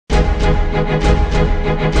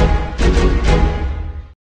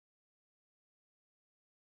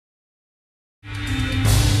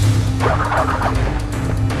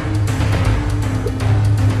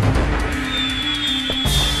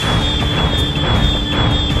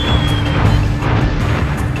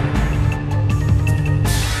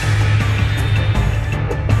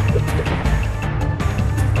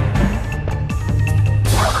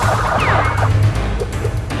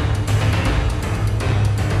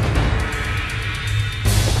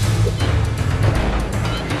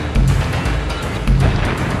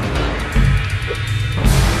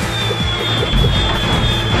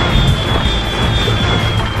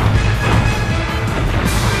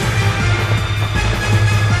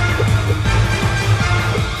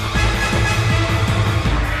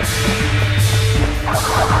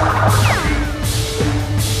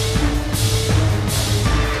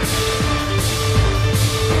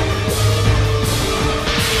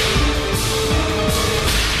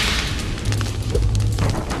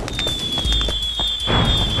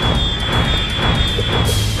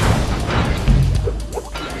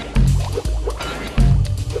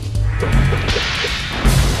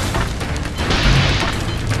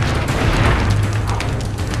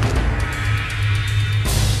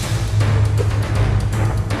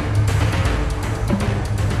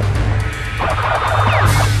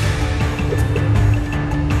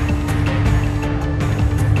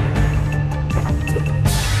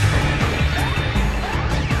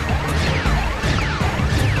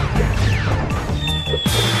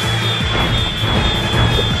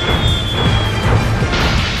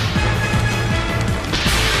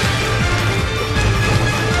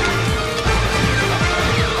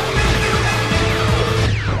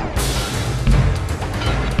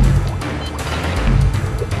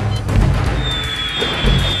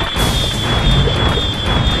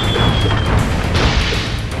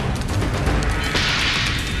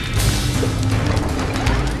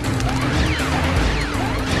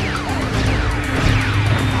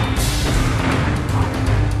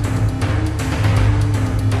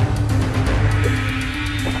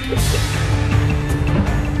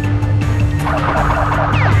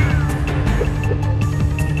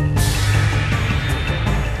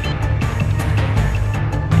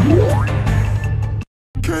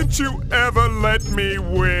Can't you ever let me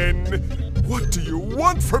win? What do you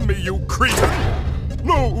want from me, you creature?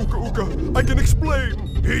 No, Uka Uka, I can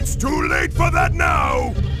explain. It's too late for that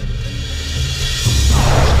now!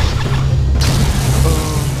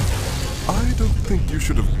 I don't think you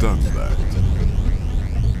should have done that.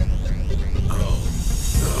 Oh,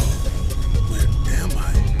 no. Where am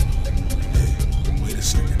I? Hey, wait a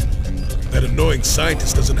second. That annoying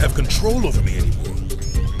scientist doesn't have control over me anymore.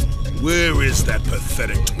 Where is that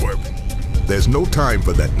pathetic twerp? There's no time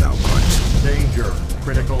for that now, Crunch. Danger.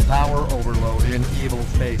 Critical power overload in Evil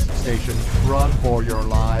Space Station. Run for your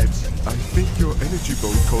lives. I think your energy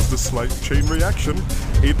bolt caused a slight chain reaction.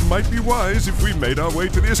 It might be wise if we made our way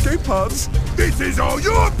to the escape pods. This is all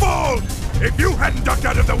your fault! If you hadn't ducked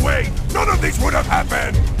out of the way, none of this would have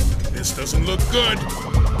happened! This doesn't look good.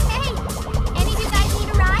 Hey! Any of you guys need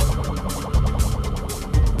a ride?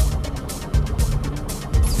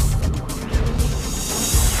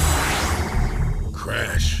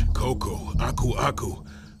 Crash, Coco, Aku Aku,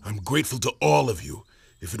 I'm grateful to all of you.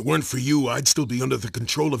 If it weren't for you, I'd still be under the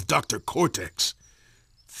control of Dr. Cortex.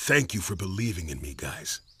 Thank you for believing in me,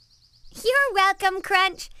 guys. You're welcome,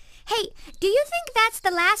 Crunch. Hey, do you think that's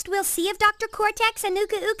the last we'll see of Dr. Cortex and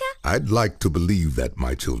Uka Uka? I'd like to believe that,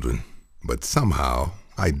 my children, but somehow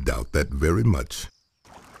I doubt that very much.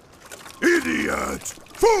 Idiot!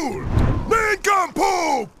 Fool!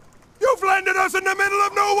 Nincompoop! You've landed us in the middle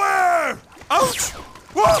of nowhere! Ouch!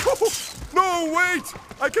 Whoa! No, wait!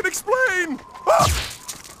 I can explain! Ah!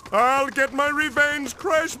 I'll get my revenge,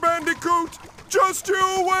 Crash Bandicoot! Just you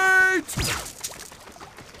wait!